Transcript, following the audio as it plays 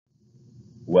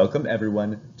Welcome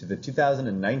everyone to the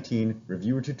 2019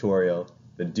 reviewer tutorial,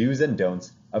 The Do's and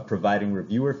Don'ts of Providing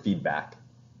Reviewer Feedback.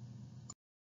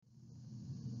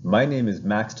 My name is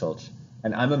Max Tulch,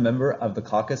 and I'm a member of the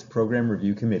CACUSS Program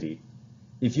Review Committee.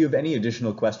 If you have any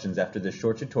additional questions after this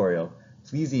short tutorial,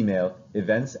 please email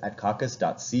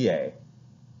events@caucus.ca.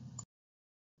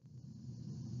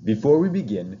 Before we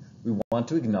begin, we want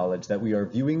to acknowledge that we are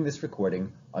viewing this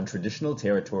recording on traditional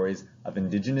territories of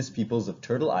Indigenous peoples of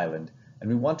Turtle Island, and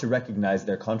we want to recognize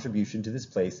their contribution to this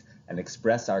place and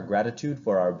express our gratitude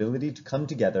for our ability to come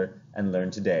together and learn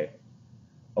today.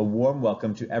 A warm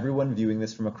welcome to everyone viewing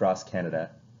this from across Canada.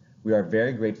 We are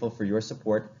very grateful for your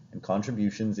support and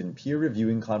contributions in peer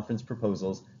reviewing conference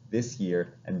proposals this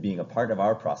year and being a part of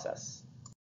our process.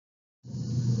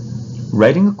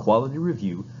 Writing a quality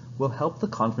review will help the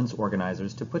conference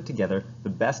organizers to put together the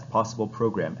best possible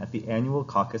program at the annual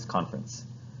CACUSS conference.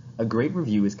 A great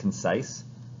review is concise,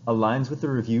 aligns with the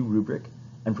review rubric,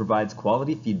 and provides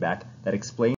quality feedback that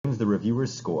explains the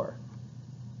reviewer's score.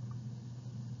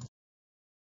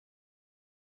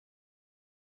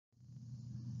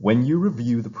 When you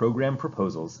review the program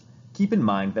proposals, keep in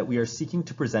mind that we are seeking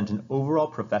to present an overall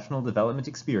professional development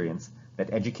experience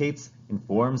that educates,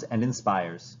 informs, and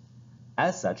inspires.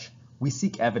 As such, we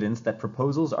seek evidence that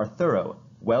proposals are thorough,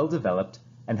 well-developed,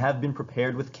 and have been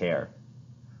prepared with care.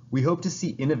 We hope to see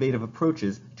innovative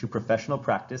approaches to professional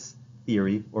practice,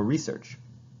 theory, or research.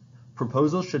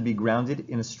 Proposals should be grounded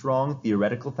in a strong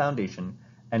theoretical foundation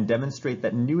and demonstrate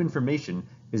that new information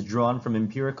is drawn from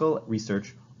empirical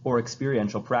research or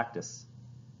experiential practice.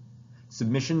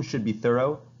 Submissions should be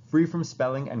thorough, free from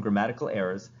spelling and grammatical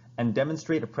errors, and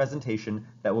demonstrate a presentation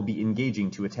that will be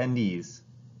engaging to attendees.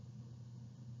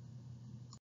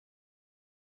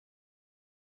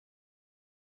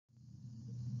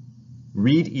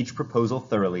 Read each proposal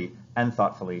thoroughly and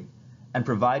thoughtfully, and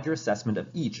provide your assessment of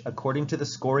each according to the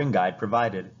scoring guide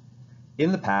provided.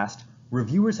 In the past,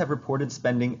 reviewers have reported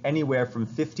spending anywhere from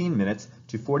 15 minutes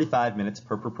to 45 minutes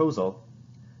per proposal.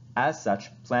 As such,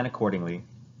 plan accordingly.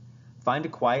 Find a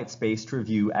quiet space to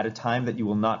review at a time that you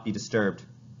will not be disturbed.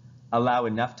 Allow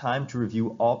enough time to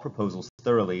review all proposals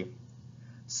thoroughly.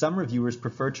 Some reviewers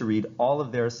prefer to read all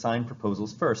of their assigned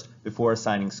proposals first before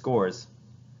assigning scores.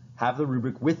 Have the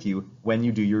rubric with you when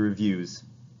you do your reviews.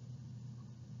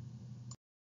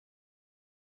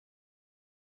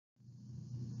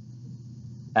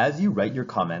 As you write your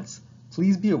comments,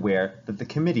 please be aware that the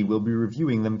committee will be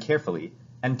reviewing them carefully,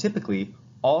 and typically,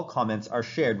 all comments are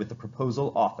shared with the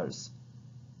proposal authors.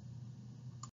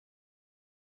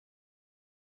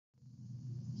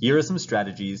 Here are some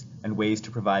strategies and ways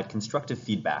to provide constructive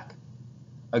feedback.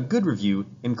 A good review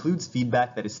includes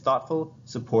feedback that is thoughtful,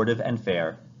 supportive, and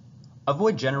fair.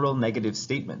 Avoid general negative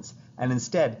statements and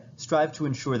instead strive to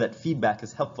ensure that feedback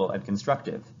is helpful and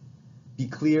constructive. Be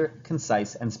clear,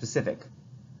 concise, and specific.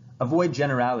 Avoid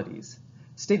generalities.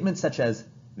 Statements such as,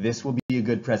 "This will be a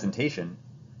good presentation,"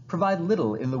 provide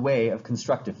little in the way of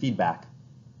constructive feedback.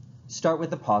 Start with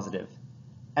the positive.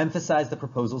 Emphasize the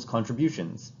proposal's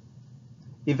contributions.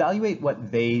 Evaluate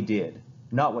what they did,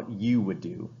 not what you would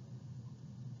do.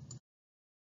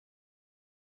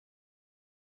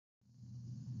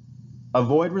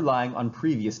 Avoid relying on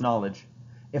previous knowledge.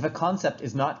 If a concept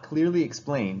is not clearly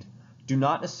explained, do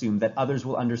not assume that others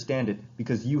will understand it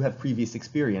because you have previous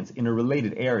experience in a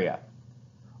related area.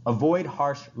 Avoid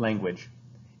harsh language.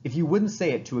 If you wouldn't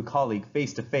say it to a colleague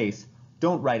face-to-face,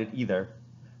 don't write it either.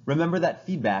 Remember that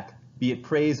feedback, be it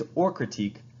praise or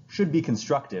critique, should be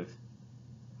constructive.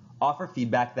 Offer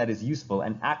feedback that is useful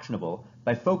and actionable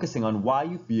by focusing on why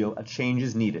you feel a change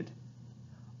is needed.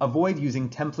 Avoid using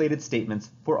templated statements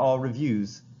for all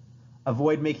reviews.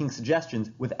 Avoid making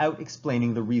suggestions without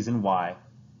explaining the reason why.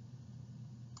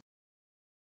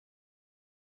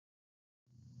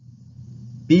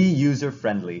 Be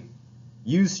user-friendly.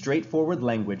 Use straightforward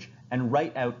language and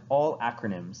write out all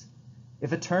acronyms.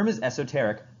 If a term is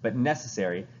esoteric but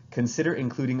necessary, consider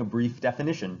including a brief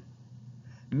definition.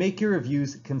 Make your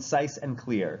reviews concise and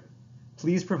clear.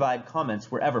 Please provide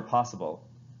comments wherever possible.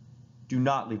 Do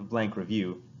not leave a blank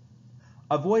review.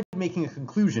 Avoid making a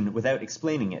conclusion without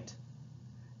explaining it.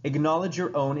 Acknowledge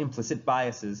your own implicit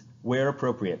biases where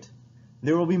appropriate.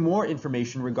 There will be more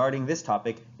information regarding this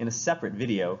topic in a separate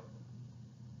video.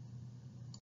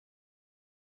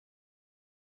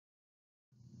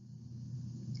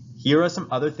 Here are some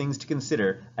other things to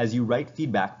consider as you write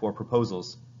feedback for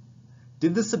proposals.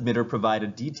 Did the submitter provide a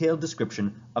detailed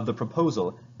description of the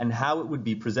proposal and how it would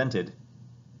be presented?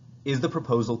 Is the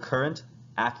proposal current,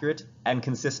 accurate, and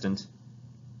consistent?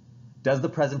 Does the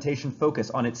presentation focus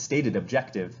on its stated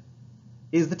objective?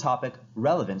 Is the topic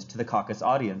relevant to the CACUSS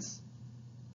audience?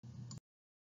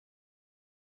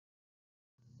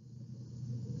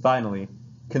 Finally,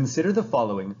 consider the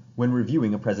following when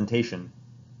reviewing a presentation.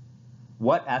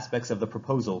 What aspects of the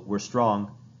proposal were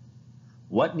strong?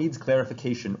 What needs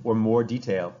clarification or more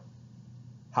detail?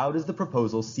 How does the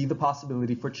proposal see the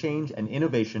possibility for change and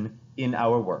innovation in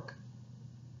our work?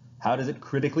 How does it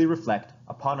critically reflect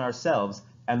upon ourselves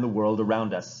and the world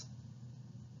around us?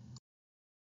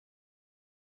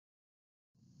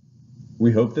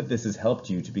 We hope that this has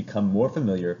helped you to become more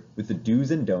familiar with the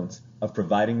do's and don'ts of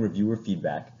providing reviewer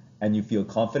feedback, and you feel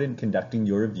confident conducting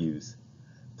your reviews.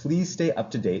 Please stay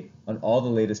up to date on all the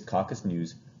latest CACUSS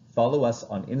news. Follow us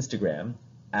on Instagram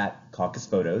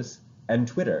 @CACUSSPhotos and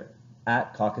Twitter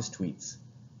 @CACUSSTweets,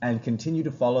 and continue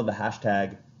to follow the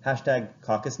hashtag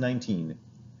 #CACUSS19.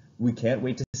 We can't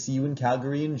wait to see you in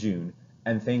Calgary in June,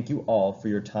 and thank you all for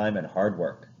your time and hard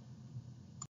work.